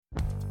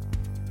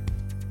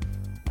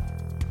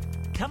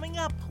Coming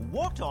up,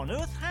 what on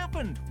earth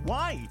happened?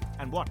 Why?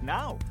 And what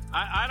now?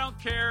 I don't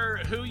care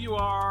who you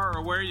are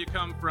or where you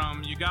come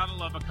from. You gotta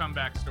love a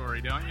comeback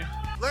story, don't you?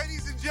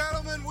 Ladies and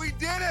gentlemen, we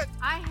did it!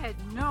 I had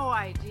no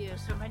idea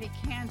so many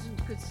Kansans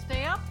could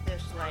stay up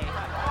this late.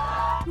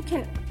 You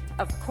can,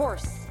 of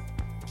course,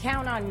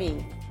 count on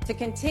me to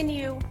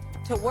continue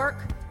to work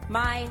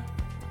my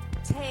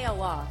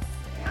tail off.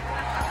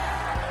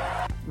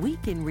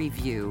 Week in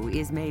Review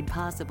is made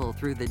possible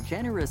through the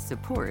generous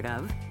support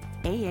of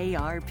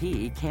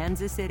AARP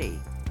Kansas City,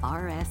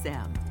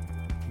 RSM,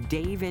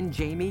 Dave and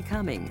Jamie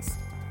Cummings,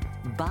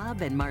 Bob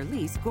and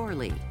Marlise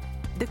Gorley,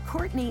 the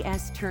Courtney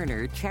S.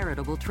 Turner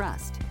Charitable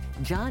Trust,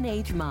 John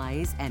H.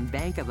 Mize and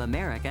Bank of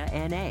America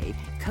N.A.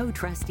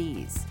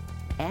 co-trustees,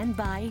 and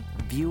by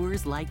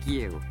viewers like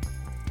you.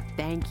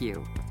 Thank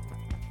you.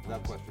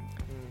 That question.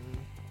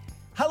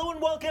 Hello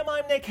and welcome,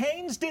 I'm Nick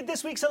Haynes. Did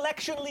this week's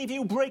election leave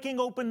you breaking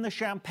open the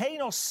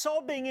champagne or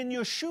sobbing in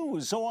your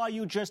shoes? Or are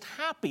you just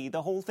happy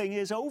the whole thing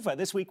is over?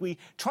 This week we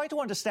try to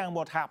understand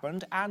what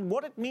happened and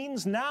what it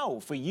means now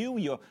for you,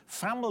 your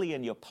family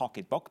and your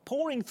pocketbook.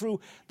 Pouring through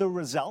the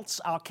results,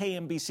 our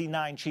KMBC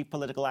 9 chief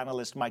political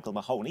analyst Michael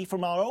Mahoney.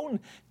 From our own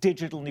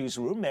digital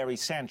newsroom, Mary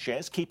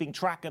Sanchez, keeping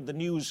track of the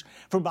news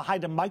from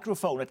behind a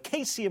microphone at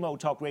KCMO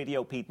Talk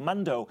Radio, Pete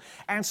Mundo.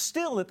 And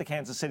still at the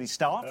Kansas City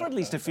Star for at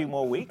least a few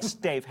more weeks,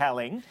 Dave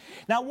Helling.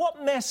 Now,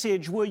 what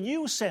message were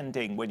you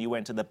sending when you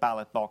went to the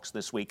ballot box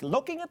this week?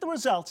 Looking at the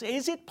results,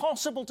 is it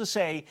possible to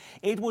say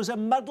it was a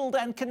muddled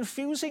and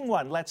confusing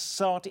one? Let's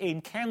start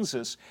in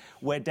Kansas,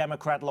 where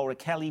Democrat Laura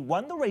Kelly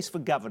won the race for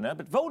governor,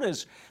 but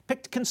voters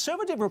picked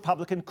conservative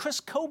Republican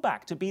Chris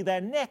Kobach to be their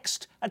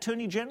next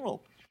attorney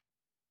general.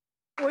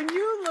 When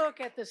you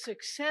look at the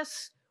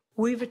success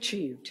we've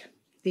achieved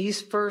these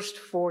first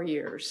 4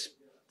 years,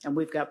 and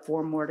we've got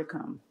 4 more to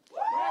come,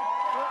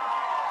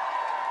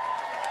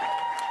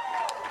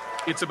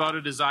 It's about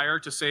a desire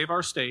to save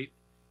our state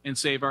and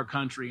save our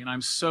country. And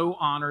I'm so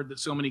honored that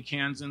so many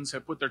Kansans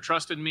have put their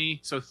trust in me.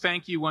 So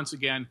thank you once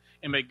again,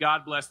 and may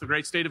God bless the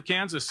great state of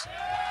Kansas.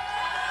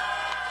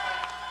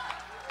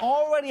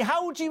 Alrighty,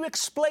 how would you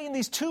explain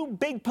these two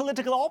big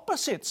political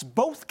opposites,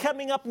 both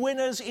coming up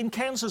winners in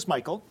Kansas,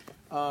 Michael?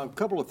 A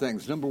couple of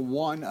things. Number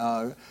one,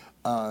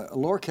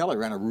 Laura Kelly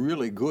ran a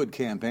really good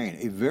campaign,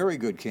 a very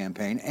good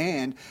campaign.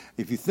 And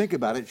if you think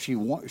about it, she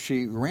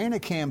ran a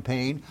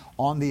campaign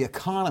on the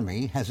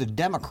economy as a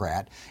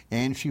Democrat,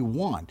 and she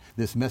won.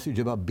 This message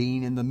about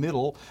being in the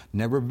middle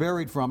never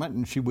varied from it,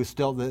 and she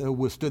withstood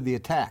the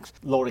attacks.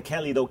 Laura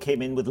Kelly, though,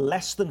 came in with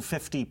less than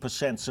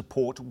 50%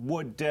 support.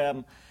 Would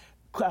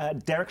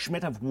Derek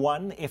Schmidt have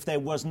won if there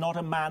was not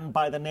a man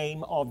by the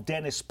name of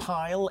Dennis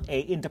Pyle,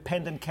 an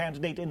independent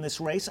candidate in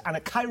this race, and a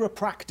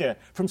chiropractor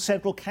from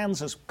central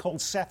Kansas called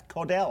Seth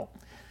Cordell?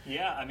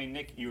 Yeah, I mean,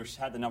 Nick, you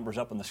had the numbers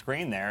up on the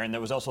screen there, and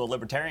there was also a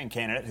Libertarian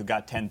candidate who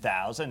got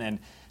 10,000, and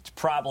it's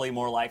probably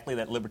more likely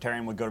that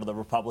Libertarian would go to the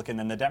Republican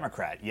than the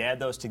Democrat. You add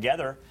those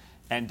together,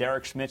 and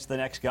Derek Schmidt's the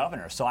next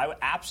governor. So I would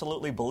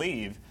absolutely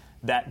believe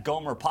that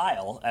Gomer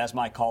Pyle, as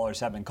my callers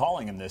have been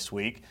calling him this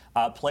week,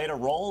 played a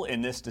role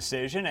in this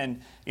decision.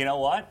 And you know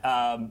what?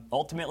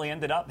 Ultimately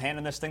ended up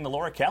handing this thing to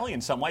Laura Kelly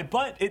in some way.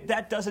 But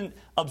that doesn't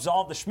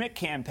absolve the Schmidt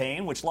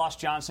campaign, which lost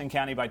Johnson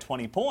County by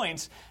 20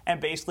 points and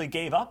basically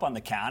gave up on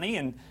the county.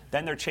 And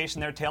then they're chasing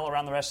their tail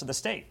around the rest of the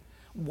state.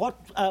 What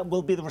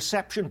will be the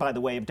reception, by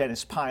the way, of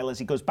Dennis Pyle as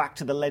he goes back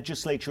to the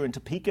legislature in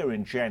Topeka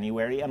in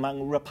January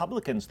among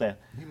Republicans there?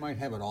 He might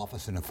have an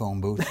office in a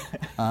phone booth.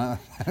 The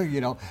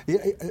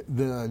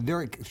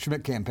Derek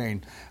Schmidt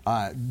campaign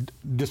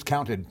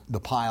discounted the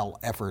Pyle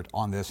effort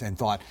on this and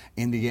thought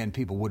in the end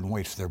people wouldn't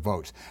waste their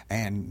votes.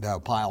 And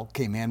Pyle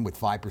came in with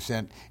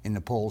 5% in the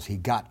polls. He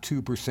got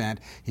 2%.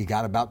 He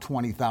got about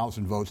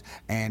 20,000 votes.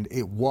 And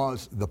it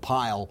was the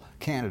Pyle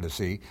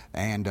candidacy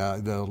and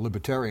the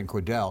Libertarian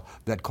Cordell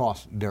that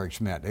cost Derek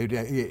Schmidt.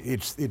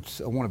 It's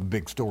one of the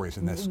big stories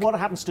in this. What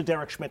happens to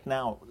Derek Schmidt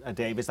now,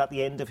 Dave? Is that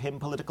the end of him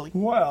politically?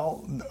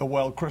 Well,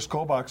 Chris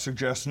Kobach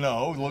suggests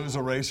no. Lose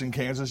a race in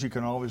Kansas, you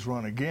can always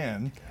run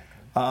again.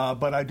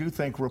 But I do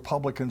think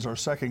Republicans are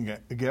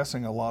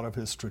second-guessing a lot of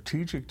his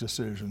strategic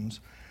decisions.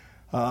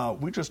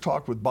 We just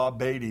talked with Bob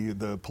Beatty,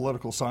 the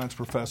political science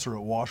professor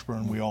at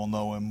Washburn. We all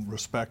know him,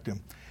 respect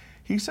him.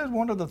 He said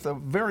one of the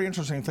very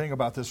interesting thing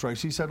about this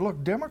race, he said,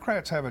 look,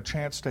 Democrats have a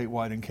chance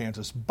statewide in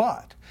Kansas,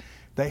 but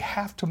they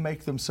have to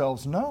make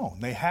themselves known.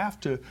 They have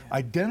to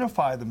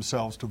identify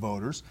themselves to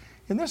voters.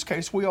 In this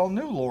case, we all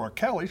knew Laura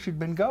Kelly. She'd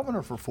been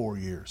governor for 4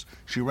 years.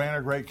 She ran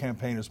a great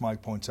campaign, as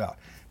Mike points out.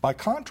 By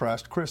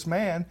contrast, Chris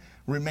Mann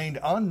remained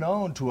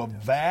unknown to a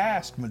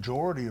vast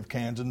majority of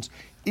Kansans,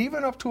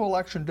 even up to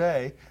Election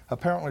Day.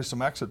 Apparently,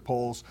 some exit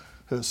polls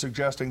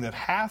suggesting that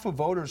half of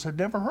voters had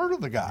never heard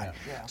of the guy.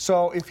 Yeah.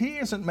 So if he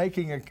isn't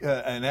making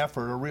an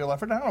effort, a real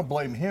effort, I don't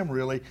blame him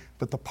really,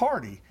 but the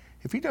party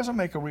If he doesn't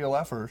make a real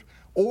effort,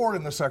 or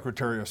in the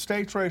Secretary of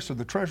State's race or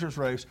the Treasurer's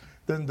race,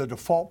 then the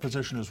default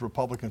position is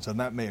Republicans, and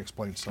that may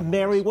explain some.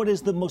 Mary, what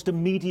is the most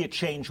immediate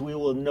change we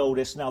will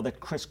notice now that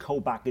Chris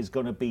Kobach is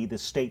going to be the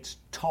state's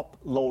top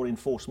law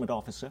enforcement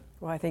officer?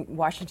 Well, I think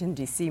Washington,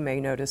 D.C. may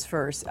notice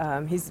first.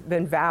 He's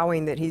been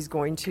vowing that he's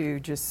going to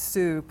just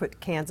put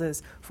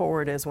Kansas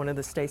forward as one of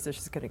the states that's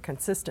just going to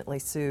consistently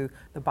sue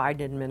the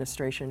Biden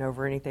administration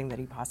over anything that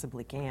he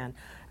possibly can.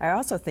 I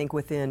also think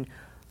within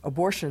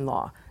abortion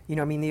law,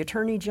 the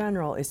Attorney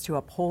General is to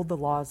uphold the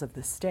laws of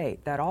the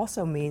state. That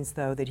also means,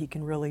 though, that he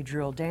can really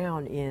drill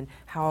down in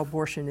how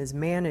abortion is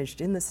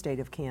managed in the state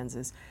of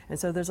Kansas. And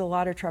so there's a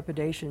lot of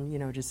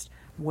trepidation, just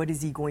what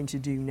is he going to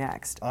do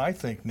next? I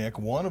think, Nick,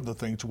 one of the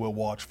things we'll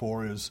watch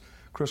for is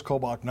Chris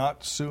Kobach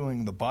not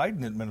suing the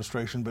Biden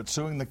administration, but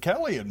suing the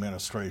Kelly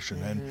administration.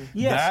 Mm-hmm. And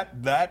yes.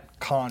 that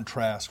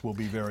contrast will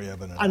be very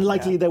evident. And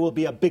likely there will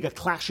be a bigger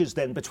clashes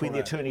then between the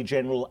Attorney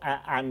General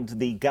and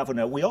the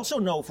governor. We also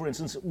know, for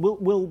instance,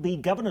 will the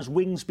governor's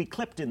wings be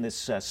clipped in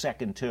this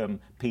second term,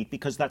 Pete,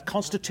 because that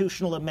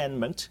constitutional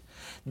amendment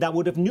that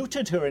would have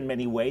neutered her in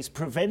many ways,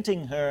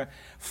 preventing her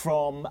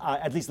from,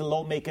 at least the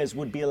lawmakers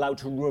would be allowed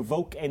to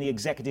revoke any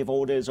executive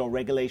orders or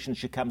regulations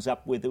she comes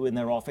up with in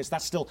their office.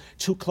 That's still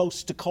too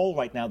close to call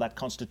right now, that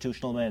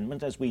constitutional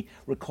amendment, as we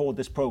record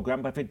this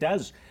program. But if it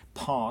does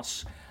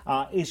pass,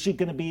 is she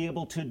going to be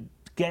able to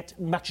get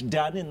much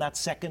done in that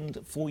second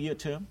 4-year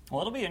term?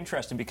 Well, it'll be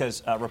interesting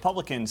because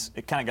Republicans,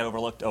 it kind of got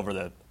overlooked over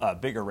the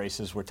bigger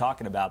races we're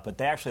talking about, but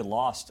they actually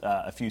lost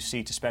a few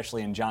seats,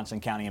 especially in Johnson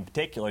County in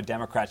particular.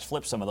 Democrats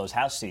flipped some of those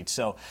House seats.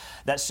 So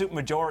that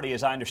supermajority,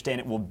 as I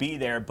understand it, will be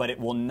there, but it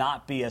will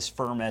not be as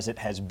firm as it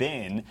has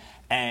been.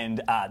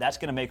 And that's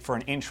going to make for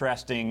an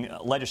interesting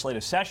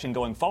legislative session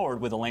going forward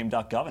with a lame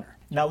duck governor.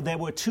 Now, there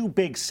were 2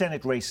 big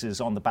Senate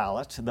races on the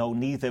ballot, though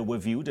neither were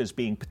viewed as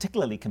being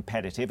particularly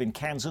competitive. In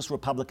Kansas,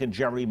 Republican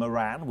Jerry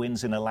Moran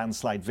wins in a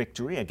landslide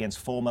victory against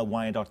former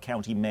Wyandotte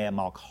County Mayor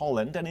Mark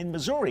Holland. And in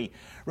Missouri,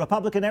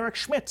 Republican Eric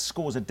Schmitt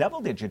scores a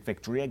double-digit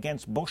victory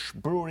against Bush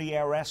Brewery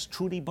heiress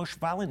Trudy Bush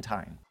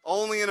Valentine.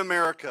 Only in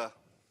America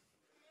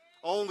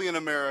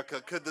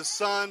could the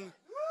son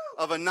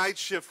of a night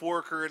shift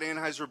worker at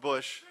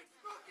Anheuser-Busch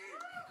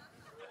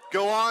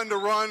go on to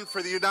run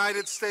for the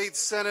United States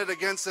Senate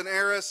against an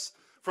heiress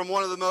from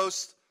one of the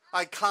most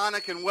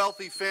iconic and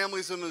wealthy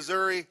families in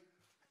Missouri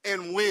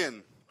and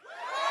win.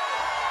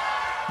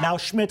 Now,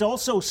 Schmitt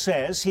also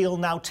says he'll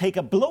now take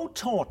a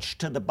blowtorch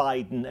to the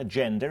Biden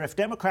agenda. If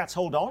Democrats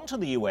hold on to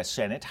the U.S.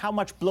 Senate, how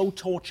much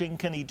blowtorching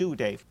can he do,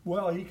 Dave?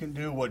 Well, he can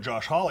do what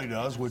Josh Hawley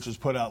does, which is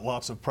put out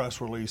lots of press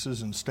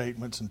releases and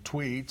statements and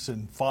tweets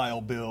and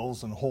file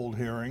bills and hold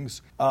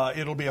hearings.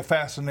 It'll be a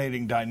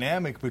fascinating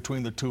dynamic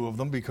between the two of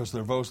them because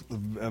they're both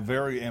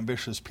very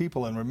ambitious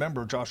people. And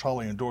remember, Josh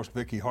Hawley endorsed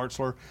Vicky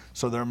Hartzler,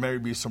 so there may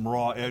be some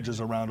raw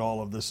edges around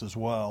all of this as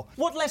well.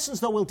 What lessons,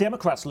 though, will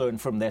Democrats learn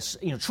from this?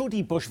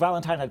 Trudy Bush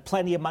Valentine had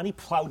plenty of money,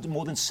 plowed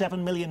more than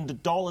 $7 million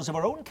of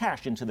her own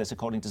cash into this,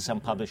 according to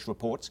some published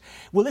reports.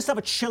 Will this have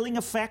a chilling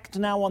effect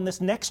now on this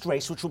next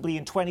race, which will be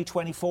in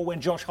 2024 when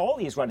Josh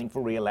Hawley is running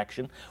for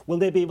re-election? Will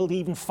they be able to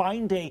even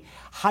find a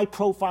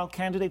high-profile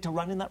candidate to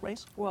run in that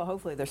race? Well,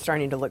 hopefully they're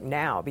starting to look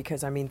now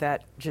because,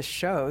 that just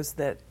shows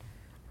that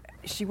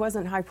she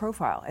wasn't high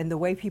profile. And the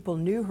way people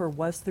knew her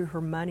was through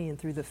her money and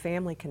through the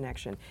family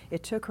connection.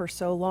 It took her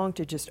so long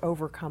to just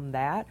overcome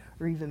that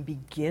or even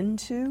begin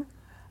to.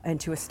 And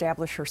to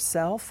establish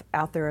herself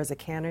out there as a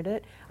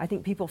candidate. I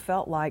think people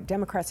felt like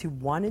Democrats who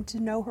wanted to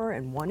know her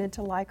and wanted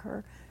to like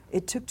her,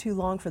 it took too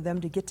long for them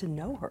to get to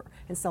know her.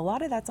 And so a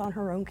lot of that's on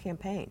her own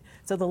campaign.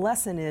 So the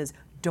lesson is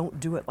don't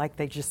do it like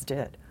they just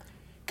did.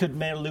 Could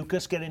Mayor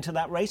Lucas get into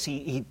that race?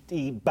 He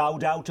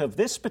bowed out of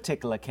this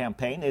particular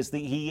campaign. Is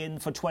he in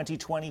for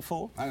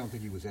 2024? I don't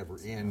think he was ever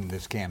in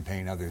this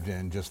campaign other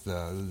than just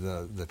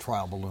the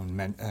trial balloon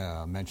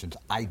mentions.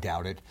 I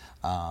doubt it.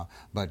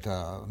 But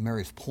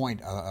Mary's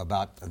point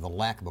about the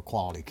lack of a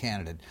quality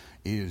candidate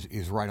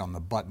is right on the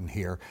button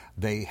here.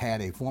 They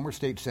had a former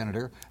state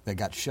senator that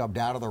got shoved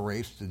out of the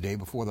race the day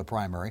before the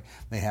primary.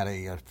 They had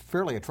a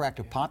fairly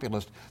attractive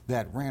populist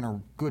that ran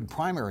a good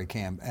primary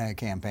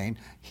campaign.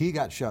 He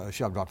got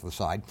shoved off to the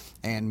side,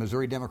 and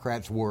Missouri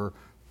Democrats were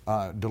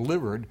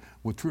delivered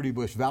with Trudy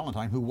Bush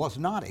Valentine, who was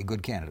not a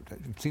good candidate.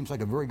 It seems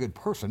like a very good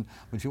person,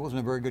 but she wasn't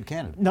a very good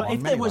candidate. No,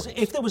 if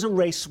there was a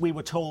race we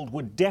were told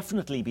would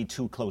definitely be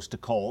too close to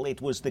call, it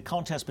was the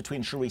contest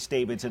between Sharice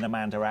Davids and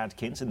Amanda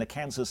Adkins in the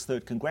Kansas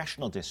 3rd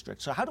Congressional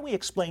District. So how do we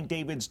explain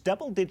Davids'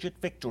 double-digit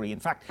victory? In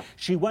fact,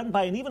 she won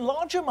by an even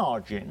larger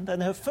margin than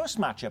her first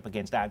matchup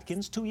against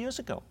Adkins 2 years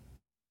ago.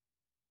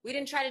 We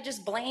didn't try to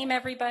just blame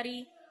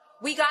everybody.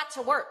 We got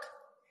to work.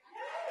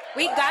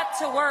 We got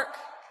to work.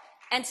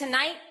 And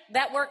tonight,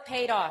 that work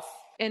paid off.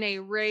 In a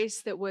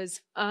race that was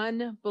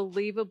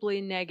unbelievably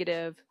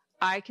negative,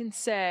 I can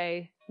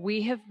say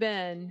we have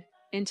been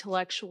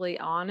intellectually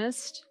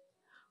honest.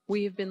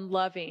 We have been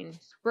loving.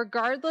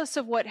 Regardless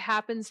of what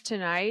happens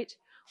tonight,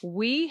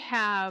 we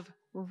have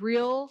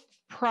real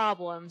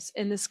problems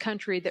in this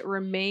country that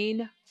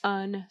remain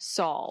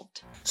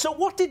unsolved. So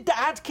what did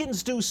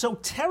Adkins do so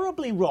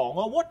terribly wrong,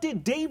 or what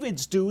did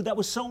Davids do that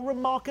was so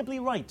remarkably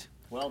right?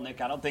 Well,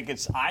 Nick, I don't think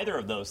it's either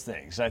of those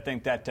things. I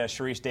think that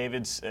Sharice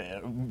Davids,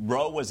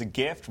 Roe was a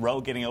gift. Roe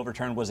getting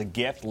overturned was a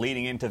gift,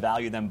 leading in to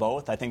value them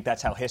both. I think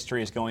that's how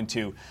history is going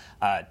to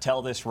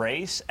tell this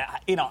race.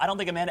 I don't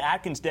think Amanda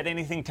Adkins did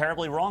anything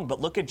terribly wrong,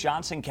 but look at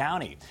Johnson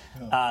County.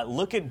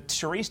 Look at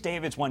Sharice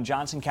Davids won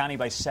Johnson County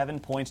by 7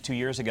 points 2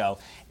 years ago,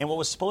 in what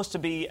was supposed to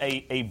be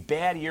a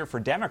bad year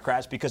for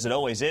Democrats, because it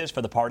always is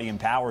for the party in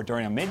power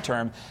during a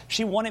midterm.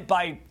 She won it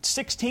by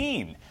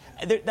 16.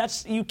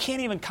 You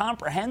can't even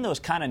comprehend those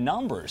kind of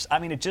numbers. I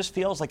mean, it just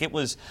feels like it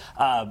was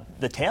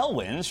the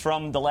tailwinds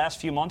from the last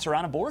few months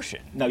around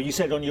abortion. Now, you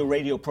said on your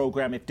radio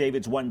program, if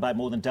David's won by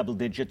more than double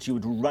digits, you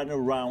would run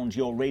around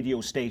your radio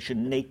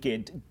station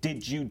naked.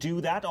 Did you do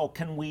that, or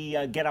can we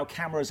get our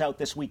cameras out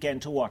this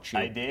weekend to watch you?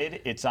 I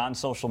did. It's on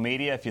social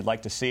media if you'd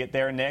like to see it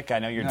there, Nick. I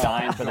know you're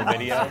dying for the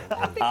video.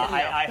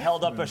 I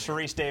held up a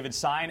Sharice Davids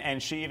sign,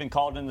 and she even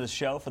called into the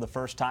show for the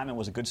first time and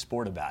was a good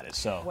sport about it.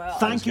 So,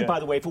 thank you, by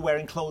the way, for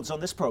wearing clothes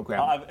on this program.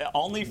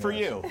 Only for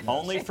you.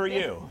 Only for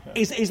you.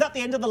 Is that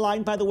the end of the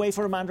line, by the way,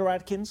 for Amanda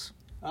Adkins?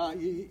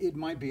 It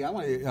might be. I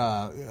want to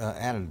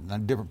add a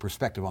different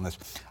perspective on this.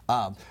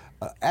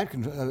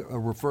 Adkins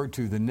referred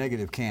to the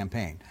negative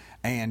campaign,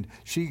 and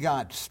she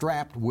got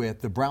strapped with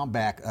the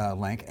Brownback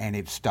link, and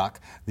it stuck.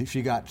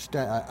 She got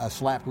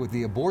slapped with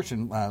the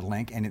abortion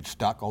link, and it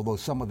stuck, although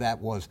some of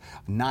that was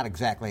not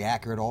exactly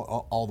accurate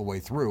all the way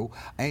through.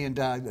 And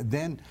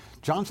then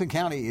Johnson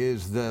County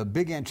is the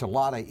big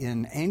enchilada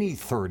in any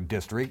third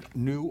district,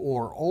 new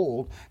or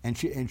old, and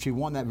she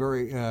won that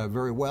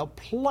very well.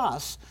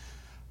 Plus,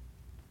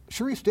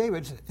 Sharice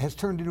Davids has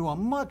turned into a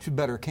much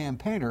better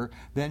campaigner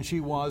than she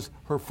was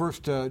her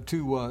first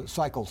two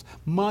cycles.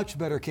 Much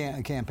better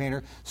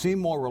campaigner, seemed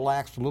more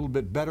relaxed, a little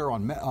bit better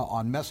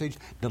on message,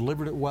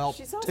 delivered it well.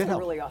 She's also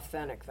really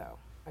authentic, though.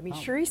 I mean,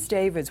 Sharice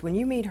Davids, when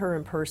you meet her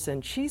in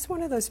person, she's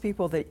one of those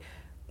people that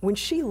when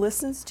she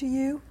listens to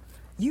you,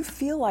 you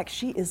feel like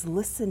she is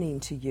listening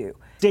to you.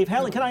 Dave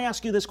Helen, can I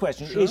ask you this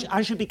question? Sure.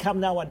 Has she become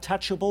now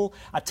untouchable,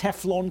 a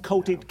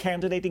Teflon-coated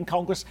candidate in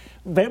Congress,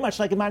 very much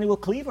like Emmanuel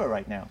Cleaver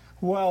right now?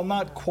 Well,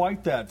 not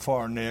quite that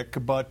far,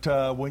 Nick, but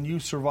when you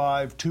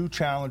survive two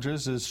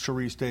challenges, as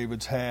Sharice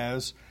Davids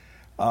has,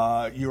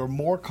 you're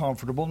more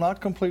comfortable,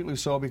 not completely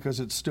so because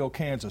it's still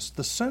Kansas.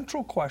 The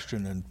central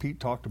question, and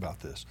Pete talked about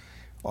this,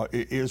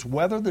 is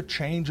whether the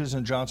changes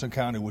in Johnson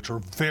County, which are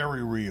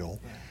very real,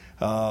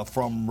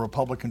 from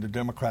Republican to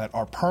Democrat,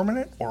 are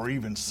permanent or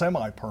even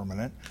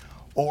semi-permanent,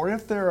 or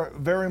if they're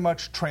very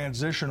much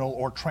transitional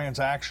or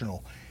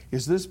transactional.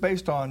 Is this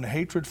based on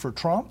hatred for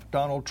Trump,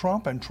 Donald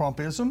Trump, and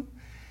Trumpism,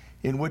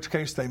 in which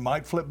case they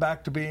might flip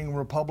back to being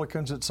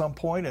Republicans at some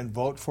point and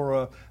vote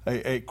for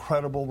a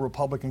credible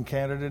Republican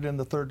candidate in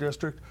the 3rd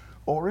District?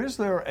 Or is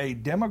there a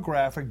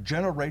demographic,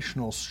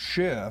 generational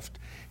shift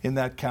in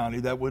that county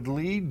that would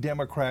lead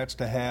Democrats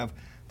to have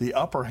the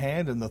upper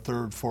hand in the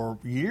 3rd for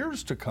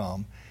years to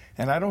come?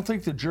 And I don't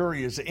think the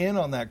jury is in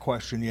on that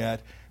question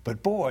yet.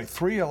 But, boy,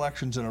 3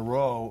 elections in a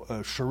row,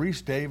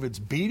 Sharice Davids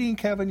beating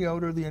Kevin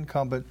Yoder, the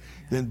incumbent,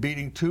 then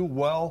beating 2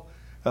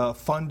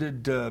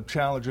 well-funded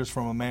challenges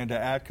from Amanda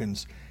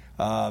Adkins.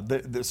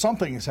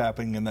 Something is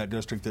happening in that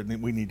district that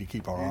we need to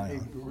keep our eye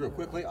on. Real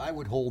quickly, I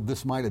would hold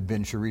this might have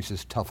been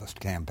Sharice's toughest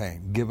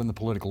campaign, given the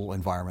political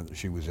environment that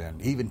she was in,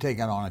 even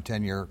taking on a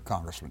 10-year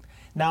congressman.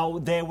 Now,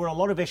 there were a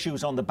lot of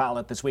issues on the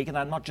ballot this week, and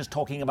I'm not just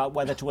talking about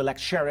whether to elect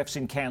sheriffs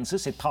in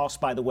Kansas, it passed,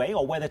 by the way,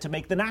 or whether to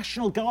make the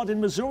National Guard in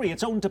Missouri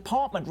its own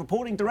department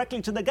reporting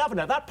directly to the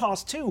governor. That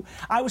passed, too.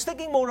 I was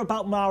thinking more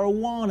about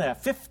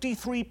marijuana.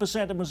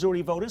 53% of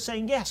Missouri voters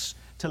saying yes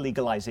to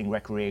legalizing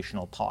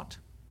recreational pot.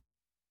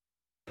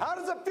 How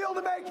does it feel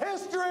to make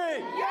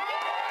history? Yeah!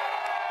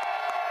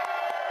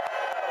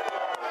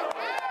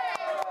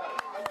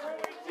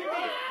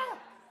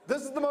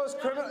 This is the most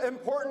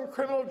important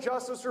criminal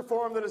justice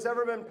reform that has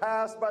ever been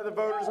passed by the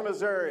voters of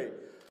Missouri.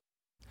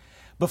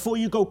 Before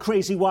you go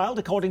crazy wild,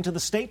 according to the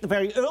state, the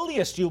very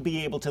earliest you'll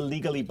be able to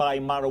legally buy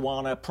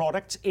marijuana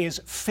products is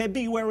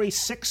February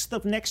 6th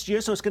of next year,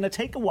 so it's going to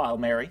take a while,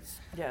 Mary.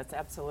 Yes,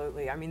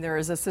 absolutely. I mean, there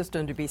is a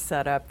system to be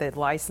set up that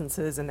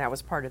licenses, and that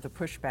was part of the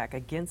pushback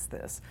against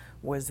this,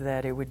 was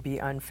that it would be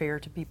unfair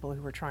to people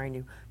who were trying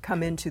to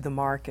come into the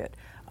market.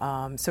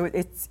 So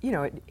it's,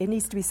 it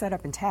needs to be set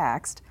up and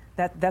taxed.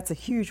 That's a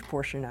huge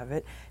portion of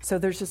it. So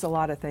there's just a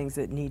lot of things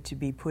that need to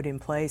be put in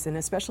place, and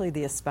especially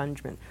the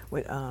expungement,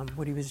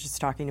 what he was just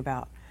talking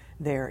about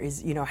there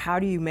is, how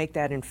do you make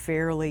that and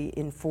fairly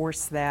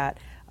enforce that?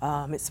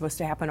 It's supposed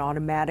to happen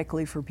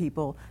automatically for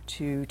people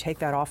to take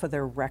that off of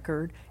their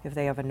record if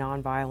they have a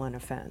nonviolent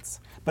offense.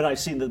 But I've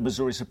seen that the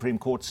Missouri Supreme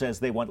Court says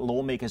they want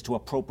lawmakers to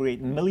appropriate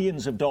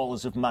millions of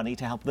dollars of money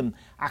to help them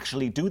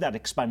actually do that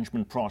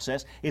expungement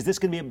process. Is this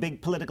going to be a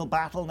big political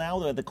battle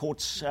now? The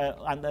courts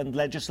and the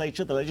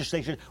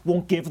legislature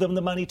won't give them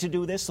the money to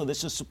do this, so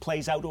this just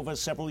plays out over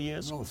several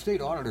years? No, the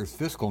state auditor's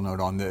fiscal note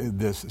on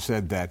this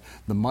said that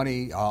the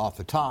money off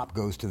the top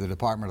goes to the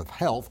Department of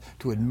Health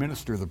to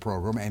administer the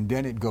program, and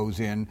then it goes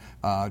in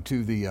in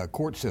to the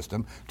court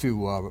system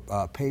to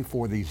pay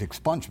for these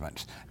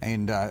expungements,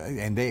 and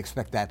they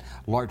expect that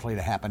largely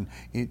to happen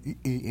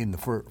in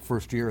the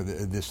first year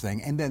of this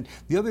thing. And then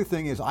the other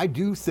thing is, I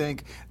do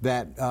think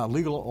that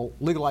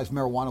legalized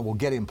marijuana will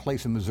get in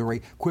place in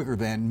Missouri quicker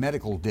than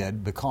medical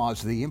did,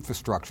 because the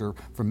infrastructure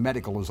for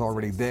medical is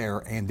already there,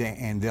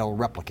 and they'll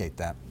replicate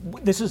that.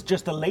 This is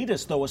just the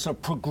latest, though, a sort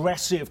of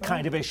progressive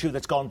kind of issue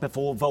that's gone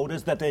before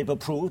voters that they've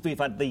approved. We've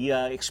had the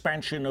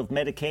expansion of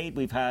Medicaid.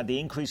 We've had the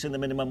increase in the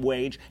minimum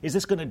wage. Is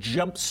this going to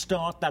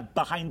jumpstart that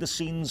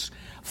behind-the-scenes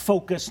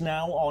focus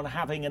now on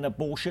having an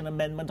abortion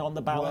amendment on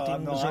the ballot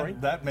in Missouri?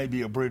 That may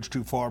be a bridge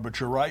too far, but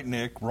you're right,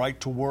 Nick. Right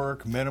to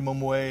work,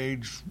 minimum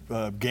wage,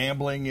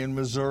 gambling in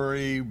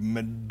Missouri,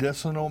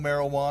 medicinal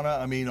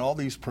marijuana. I mean, all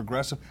these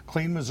progressive...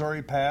 Clean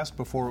Missouri passed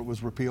before it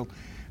was repealed.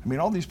 I mean,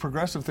 all these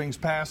progressive things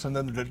pass, and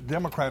then the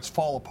Democrats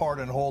fall apart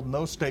and hold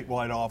no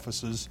statewide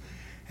offices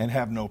and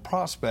have no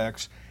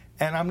prospects.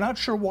 And I'm not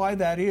sure why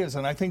that is,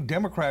 and I think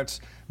Democrats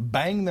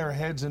bang their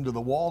heads into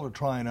the wall to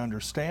try and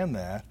understand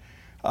that.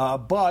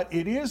 But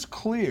it is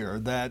clear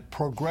that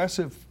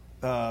progressive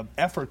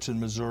efforts in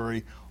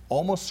Missouri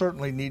almost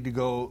certainly need to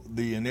go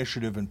the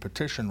initiative and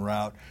petition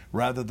route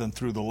rather than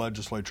through the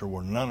legislature,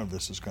 where none of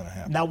this is going to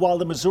happen. Now, while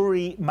the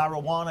Missouri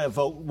marijuana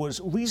vote was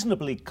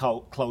reasonably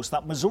close,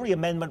 that Missouri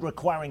amendment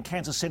requiring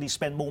Kansas City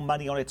spend more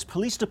money on its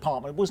police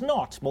department was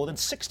not. More than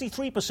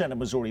 63% of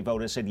Missouri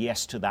voters said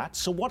yes to that.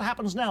 So what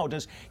happens now?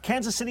 Does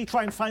Kansas City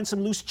try and find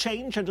some loose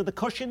change under the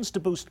cushions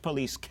to boost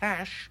police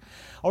cash?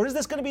 Or is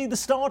this going to be the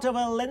start of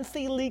a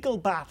lengthy legal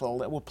battle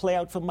that will play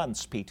out for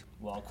months, Pete?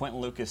 Well, Quentin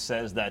Lucas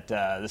says that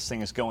this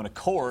thing is going to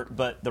court,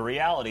 but the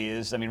reality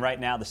is, I mean, right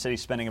now the city's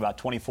spending about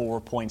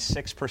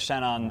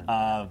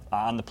 24.6%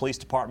 on the police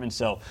department,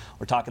 so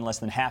we're talking less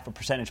than half a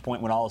percentage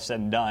point when all is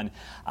said and done.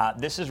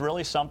 This is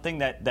really something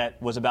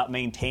that was about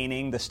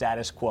maintaining the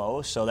status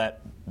quo so that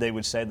they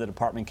would say the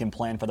department can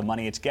plan for the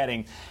money it's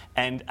getting.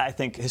 And I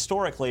think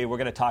historically we're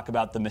going to talk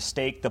about the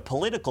mistake, the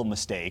political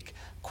mistake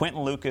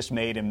Quentin Lucas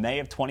made in May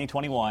of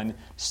 2021,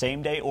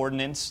 same-day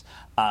ordinance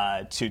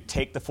to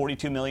take the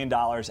 $42 million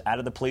out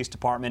of the police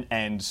department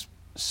and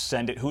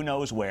send it who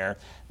knows where.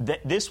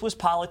 This was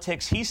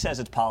politics. He says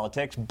it's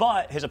politics,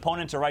 but his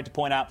opponents are right to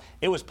point out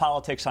it was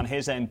politics on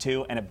his end,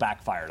 too, and it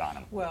backfired on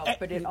him. Well,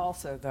 but it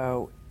also,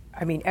 though,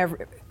 I mean,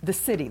 the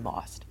city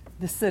lost.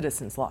 The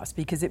citizens lost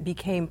because it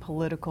became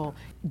political.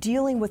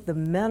 Dealing with the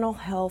mental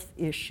health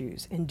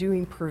issues and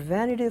doing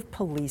preventative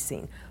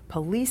policing.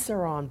 Police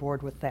are on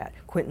board with that.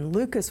 Quentin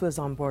Lucas was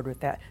on board with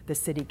that. The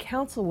city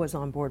council was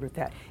on board with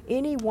that.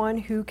 Anyone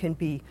who can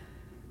be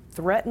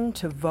threatened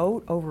to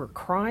vote over a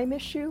crime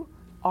issue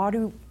ought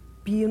to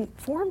be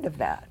informed of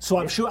that. So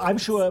I'm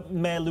sure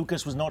Mayor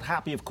Lucas was not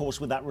happy, of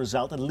course, with that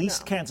result. At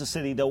least Kansas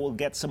City, though, will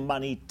get some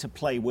money to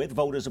play with.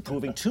 Voters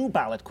approving 2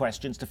 ballot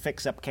questions to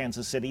fix up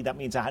Kansas City. That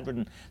means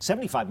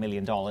 $175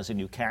 million in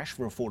new cash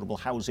for affordable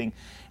housing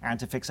and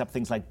to fix up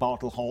things like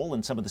Bartle Hall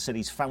and some of the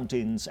city's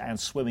fountains and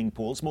swimming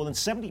pools. More than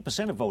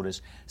 70% of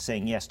voters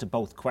saying yes to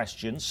both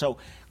questions. So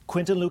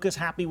Quentin Lucas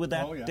happy with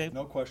that, Oh, yeah, Dave?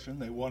 no question.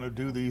 They want to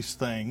do these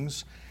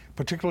things,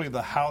 particularly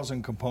the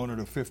housing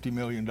component of $50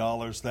 million.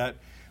 That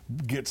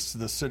gets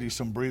the city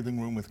some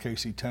breathing room with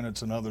KC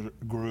Tenants and other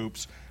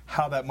groups.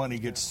 How that money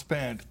gets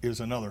spent is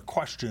another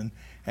question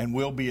and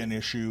will be an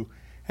issue.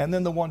 And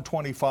then the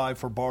 $125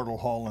 for Bartle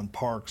Hall and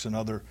parks and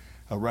other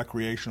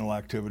recreational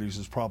activities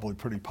is probably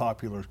pretty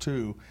popular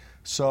too.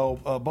 So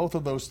both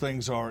of those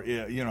things are,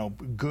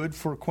 good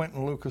for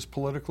Quentin Lucas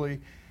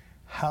politically.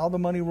 How the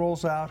money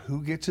rolls out,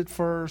 who gets it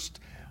first,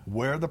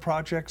 where the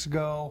projects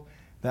go,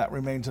 that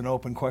remains an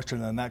open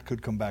question, and that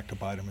could come back to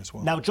bite him as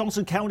well. Now,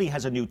 Johnson County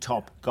has a new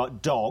top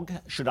dog,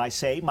 should I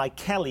say. Mike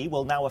Kelly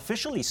will now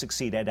officially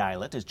succeed Ed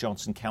Eilert as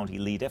Johnson County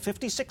leader.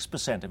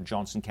 56% of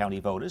Johnson County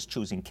voters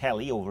choosing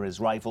Kelly over his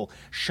rival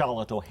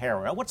Charlotte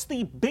O'Hara. What's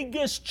the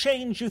biggest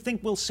change you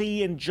think we'll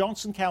see in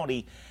Johnson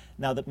County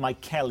now that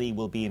Mike Kelly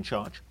will be in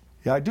charge?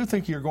 Yeah, I do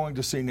think you're going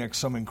to see, Nick,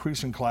 some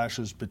increasing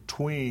clashes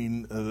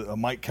between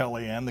Mike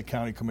Kelly and the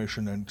county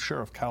commission and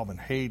Sheriff Calvin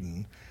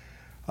Hayden,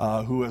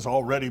 who has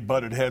already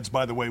butted heads,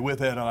 by the way,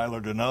 with Ed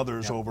Eilert and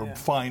others over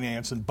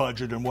finance and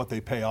budget and what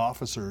they pay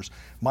officers.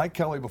 Mike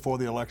Kelly, before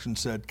the election,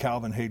 said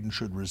Calvin Hayden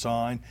should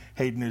resign.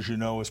 Hayden, as you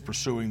know, is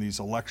pursuing these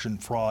election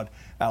fraud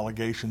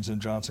allegations in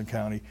Johnson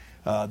County.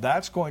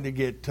 That's going to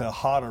get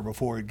hotter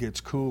before it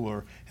gets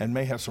cooler and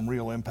may have some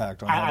real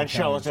impact on And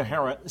Charlotte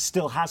O'Hara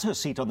still has her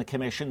seat on the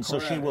commission, so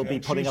she will be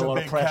putting a lot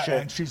of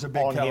pressure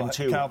on him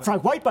too.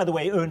 Frank White, by the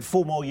way, earned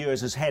 4 more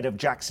years as head of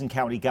Jackson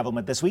County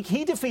government this week.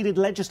 He defeated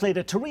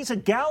legislator Teresa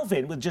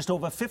Galvin with just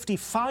over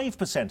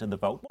 55% of the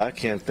vote. I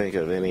can't think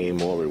of any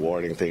more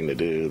rewarding thing to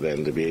do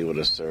than to be able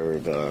to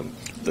serve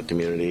the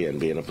community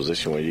and be in a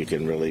position where you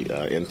can really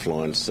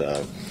influence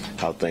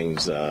how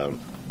things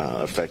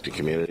affect the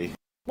community.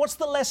 What's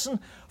the lesson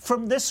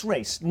from this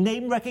race?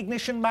 Name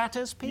recognition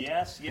matters, Pete?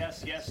 Yes.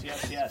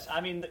 I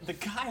mean, the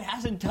guy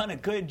hasn't done a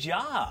good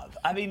job.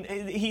 I mean,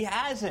 he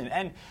hasn't.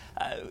 And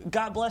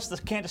God bless the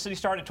Kansas City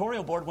Star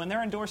editorial board. When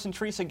they're endorsing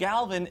Teresa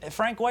Galvin,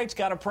 Frank White's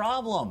got a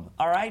problem,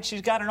 all right?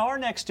 She's got an R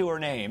next to her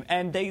name.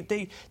 And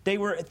they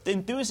were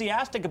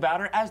enthusiastic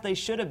about her, as they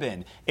should have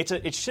been.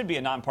 It should be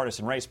a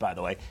nonpartisan race, by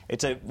the way.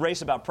 It's a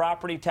race about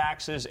property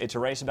taxes. It's a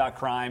race about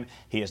crime.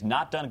 He has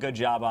not done a good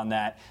job on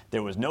that.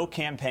 There was no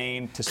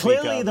campaign to speak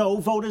of. Clearly, though,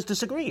 voters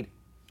disagreed.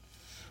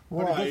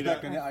 Right.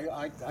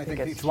 I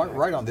think he's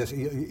right on this.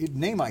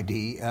 Name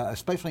ID,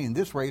 especially in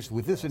this race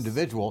with this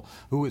individual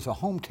who is a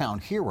hometown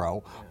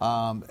hero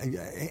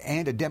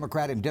and a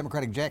Democrat in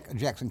Democratic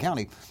Jackson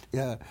County.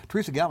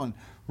 Teresa Galvin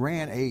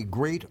ran a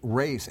great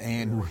race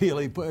and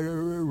really put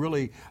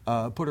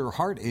her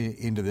heart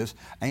into this.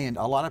 And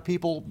a lot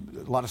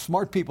of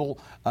smart people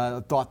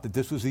thought that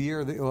this was the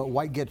year that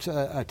White gets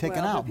taken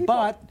out.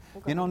 But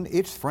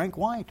it's Frank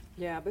White.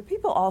 Yeah, but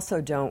people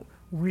also don't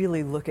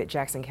really look at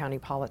Jackson County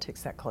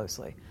politics that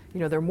closely.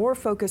 They're more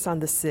focused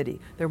on the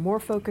city. They're more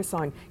focused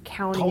on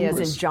county as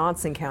in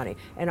Johnson County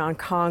and on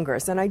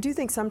Congress. And I do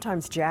think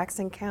sometimes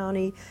Jackson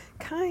County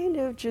kind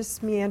of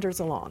just meanders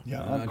along.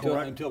 Yeah,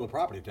 until the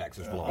property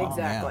taxes blow.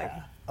 Exactly.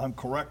 Yeah. I'm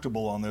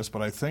correctable on this,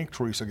 but I think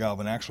Teresa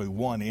Galvin actually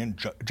won in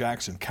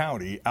Jackson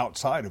County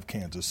outside of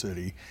Kansas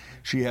City.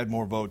 She had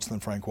more votes than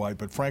Frank White,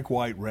 but Frank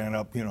White ran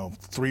up,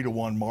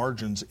 3-to-1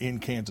 margins in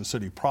Kansas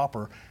City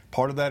proper.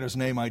 Part of that is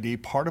Name ID.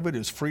 Part of it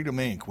is Freedom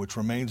Inc., which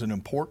remains an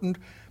important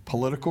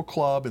political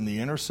club in the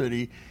inner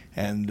city,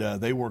 and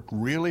they worked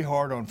really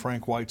hard on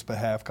Frank White's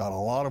behalf, got a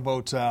lot of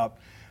votes out.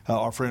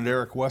 Our friend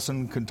Eric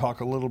Wesson can talk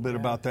a little bit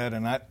about that,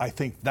 and I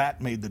think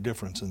that made the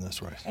difference in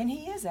this race. And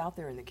he is out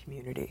there in the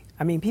community.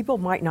 I mean, people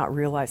might not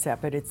realize that,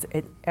 but it's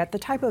at the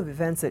type of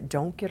events that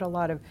don't get a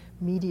lot of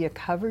media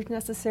coverage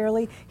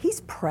necessarily,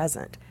 he's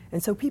present.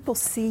 And so people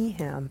see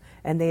him,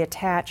 and they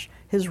attach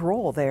his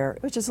role there,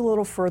 which is a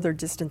little further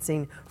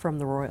distancing from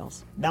the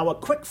Royals. Now, a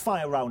quick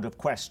fire round of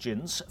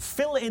questions.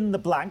 Fill in the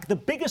blank. The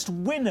biggest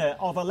winner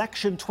of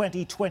election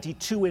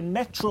 2022 in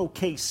Metro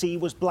KC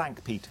was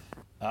blank, Pete.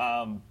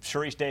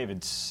 Sharice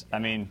Davids. I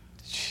mean,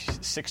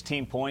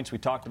 16 points. We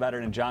talked about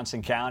it in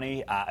Johnson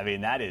County. I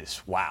mean, that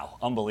is, wow,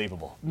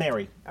 unbelievable.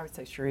 Mary. I would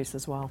say Sharice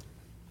as well.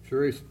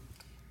 Sharice.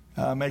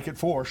 Make it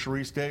 4.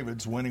 Sharice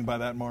Davids winning by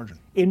that margin.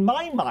 In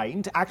my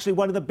mind, actually,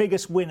 one of the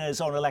biggest winners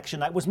on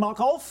election night was Mark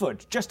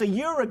Alford. Just a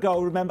year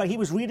ago, remember, he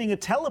was reading a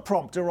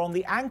teleprompter on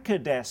the anchor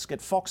desk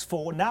at Fox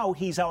 4. Now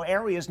he's our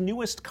area's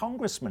newest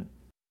congressman.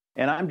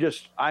 And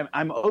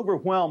I'm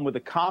overwhelmed with the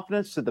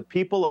confidence that the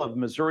people of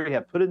Missouri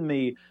have put in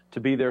me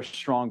to be their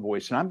strong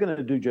voice. And I'm going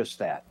to do just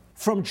that.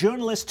 From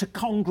journalist to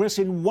Congress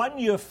in 1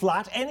 year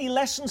flat. Any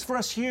lessons for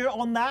us here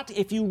on that?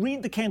 If you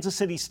read the Kansas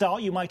City Star,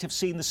 you might have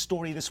seen the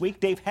story this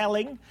week. Dave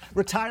Helling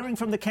retiring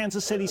from the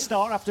Kansas City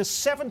Star after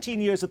 17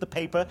 years at the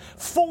paper,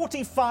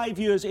 45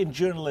 years in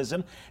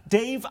journalism.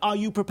 Dave, are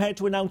you prepared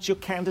to announce your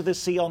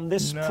candidacy on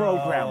this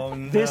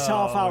program? This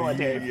half hour,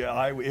 Dave?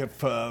 Yeah,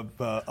 if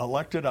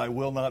elected, I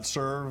will not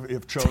serve.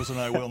 If chosen,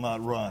 I will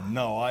not run.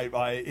 No,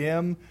 I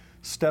am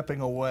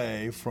stepping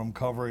away from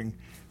covering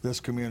this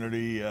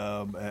community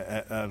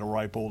at a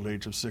ripe old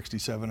age of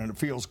 67, and it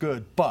feels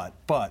good. But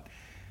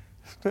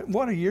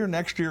what a year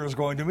next year is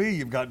going to be.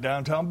 You've got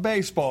downtown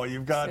baseball.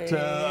 You've got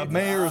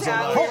mayor's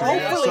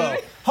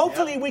election.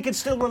 Hopefully we can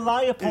still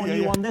rely upon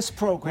you on this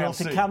program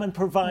to come and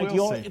provide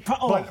your...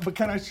 But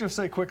can I just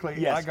say quickly,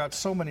 yes. I got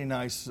so many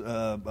nice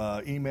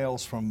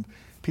emails from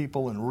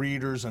people and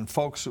readers and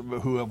folks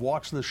who have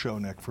watched this show,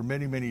 Nick, for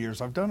many, many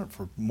years. I've done it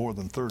for more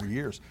than 30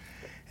 years.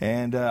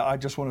 And I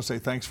just want to say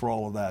thanks for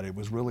all of that. It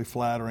was really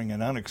flattering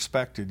and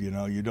unexpected.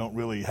 You don't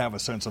really have a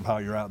sense of how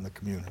you're out in the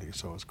community,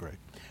 so it's great.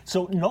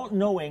 So not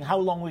knowing how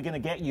long we're going to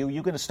get you,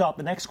 you're going to start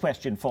the next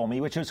question for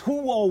me, which is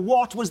who or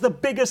what was the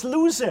biggest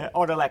loser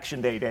on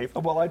Election Day, Dave?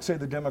 Well, I'd say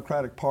the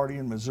Democratic Party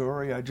in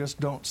Missouri. I just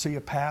don't see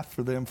a path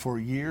for them for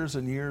years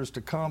and years to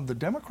come. The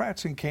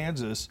Democrats in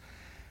Kansas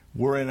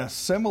were in a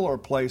similar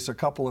place a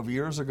couple of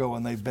years ago,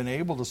 and they've been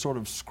able to sort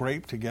of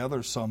scrape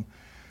together some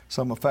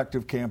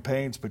effective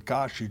campaigns, but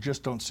gosh, you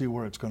just don't see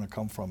where it's going to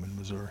come from in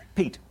Missouri.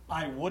 Pete.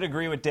 I would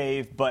agree with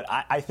Dave, but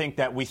I think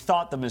that we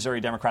thought the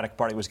Missouri Democratic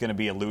Party was going to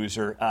be a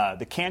loser.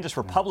 The Kansas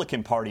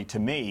Republican Party, to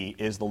me,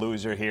 is the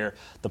loser here.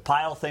 The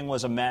Pyle thing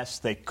was a mess.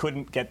 They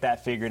couldn't get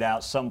that figured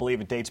out. Some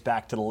believe it dates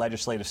back to the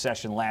legislative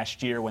session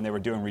last year when they were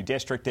doing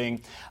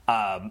redistricting.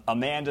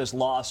 Amanda's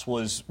loss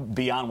was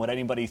beyond what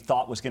anybody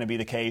thought was going to be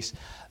the case.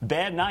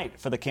 Bad night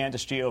for the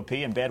Kansas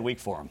GOP and bad week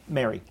for them.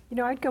 Mary.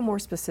 I'd go more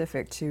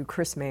specific to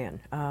Chris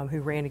Mann,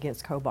 who ran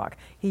against Kobach.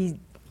 He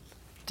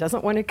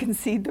doesn't want to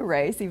concede the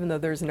race, even though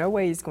there's no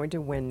way he's going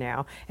to win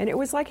now. And it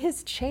was like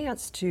his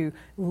chance to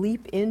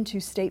leap into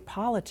state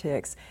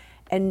politics.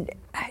 And,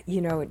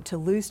 to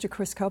lose to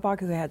Chris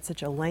Kobach, who had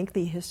such a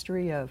lengthy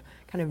history of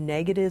kind of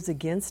negatives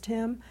against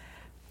him,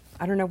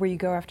 I don't know where you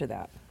go after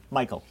that.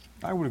 Michael.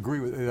 I would agree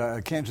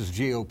with Kansas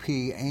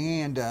GOP,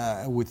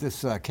 and with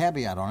this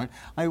caveat on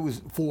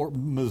it, for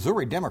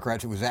Missouri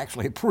Democrats, it was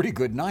actually a pretty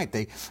good night.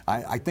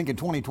 I think in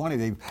 2020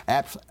 they've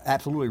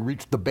absolutely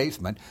reached the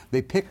basement.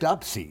 They picked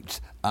up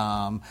seats,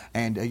 and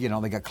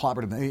they got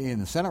clobbered in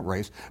the Senate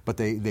race, but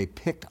they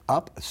picked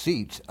up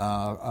seats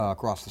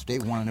across the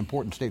state, won an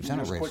important state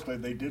Senate race. Quickly,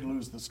 they did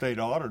lose the state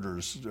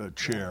auditor's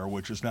chair,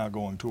 which is now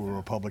going to a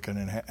Republican,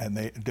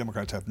 and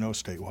Democrats have no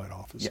statewide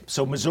office. Yep.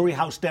 So Missouri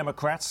House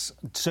Democrats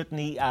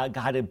certainly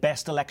had a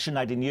best election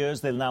night in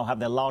years. They'll now have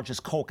their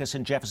largest caucus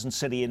in Jefferson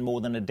City in more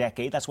than a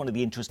decade. That's one of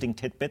the interesting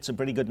tidbits. A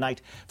pretty good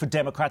night for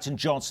Democrats in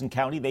Johnson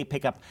County. They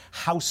pick up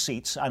House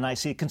seats, and I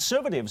see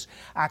conservatives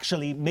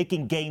actually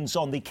making gains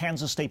on the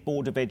Kansas State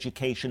Board of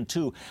Education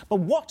too.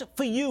 But what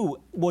for you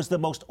was the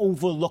most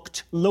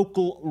overlooked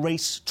local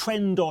race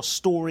trend or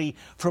story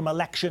from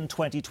election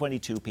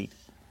 2022, Pete?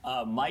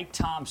 Mike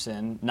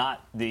Thompson,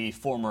 not the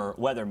former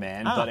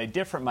weatherman, but a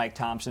different Mike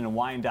Thompson in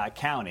Wyandotte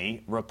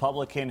County,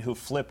 Republican who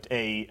flipped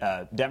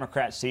a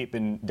Democrat seat,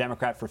 been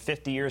Democrat for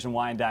 50 years in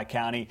Wyandotte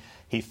County.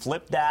 He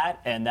flipped that,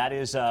 and that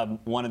is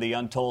one of the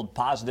untold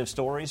positive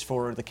stories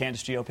for the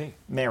Kansas GOP.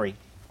 Mary.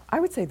 I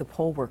would say the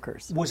poll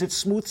workers. Was it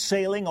smooth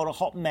sailing or a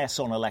hot mess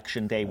on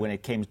election day when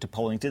it came to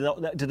polling? Did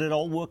it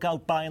all work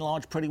out by and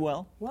large pretty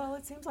well? Well,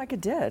 it seems like it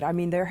did. I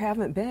mean, there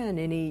haven't been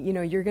any,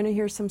 you're going to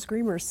hear some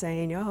screamers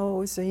saying,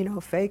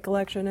 fake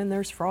election and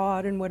there's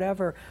fraud and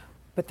whatever.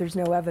 But there's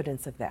no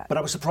evidence of that. But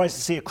I was surprised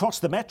to see across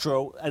the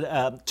metro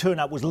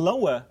turnout was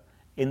lower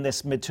in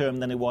this midterm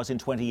than it was in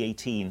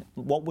 2018.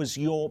 What was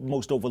your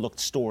most overlooked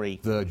story?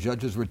 The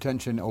judges'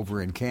 retention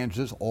over in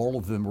Kansas, all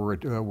of them were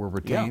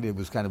retained. Yeah. It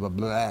was kind of a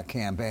blah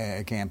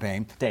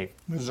campaign. Dave.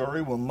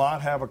 Missouri will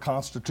not have a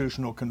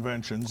constitutional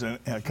convention,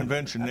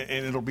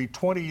 and it'll be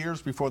 20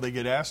 years before they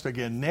get asked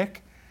again.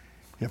 Nick,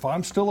 if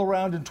I'm still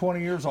around in 20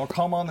 years, I'll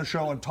come on the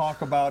show and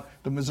talk about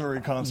the Missouri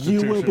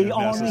Constitution. You will be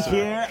on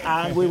here,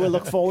 and we will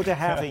look forward to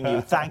having you.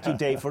 Thank you,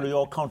 Dave, for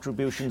your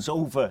contributions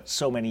over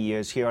so many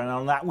years here. And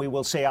on that, we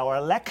will say our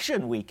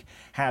election week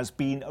has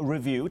been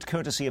reviewed,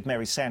 courtesy of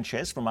Mary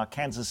Sanchez from our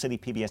Kansas City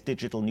PBS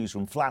Digital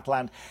Newsroom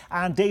Flatland,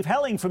 and Dave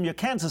Helling from your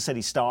Kansas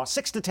City Star,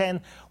 6 to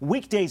 10,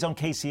 weekdays on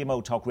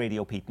KCMO Talk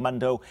Radio, Pete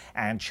Mundo,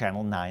 and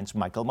Channel 9's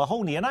Michael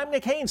Mahoney. And I'm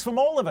Nick Haynes. From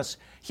all of us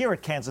here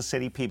at Kansas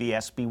City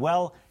PBS, be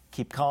well,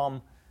 keep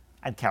calm,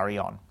 and carry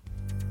on.